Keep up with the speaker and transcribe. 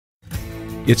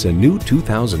It's a new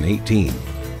 2018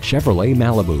 Chevrolet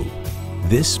Malibu.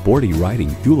 This sporty riding,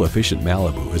 fuel-efficient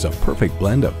Malibu is a perfect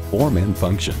blend of form and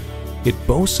function. It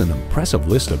boasts an impressive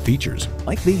list of features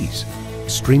like these: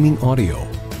 streaming audio,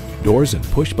 doors and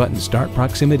push-button start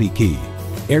proximity key,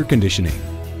 air conditioning,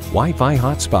 Wi-Fi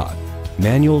hotspot,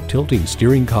 manual tilting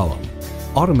steering column,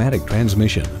 automatic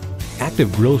transmission,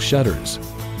 active grille shutters,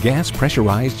 gas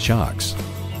pressurized shocks,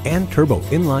 and turbo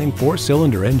inline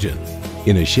 4-cylinder engine.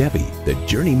 In a Chevy, the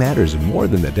journey matters more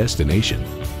than the destination.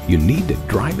 You need to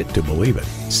drive it to believe it.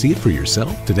 See it for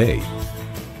yourself today.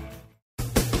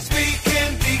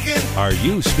 Are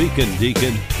you speaking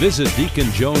Deacon? Visit Deacon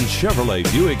Jones Chevrolet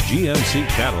Buick GMC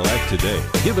Cadillac today.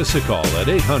 Give us a call at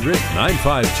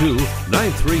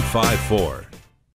 800-952-9354.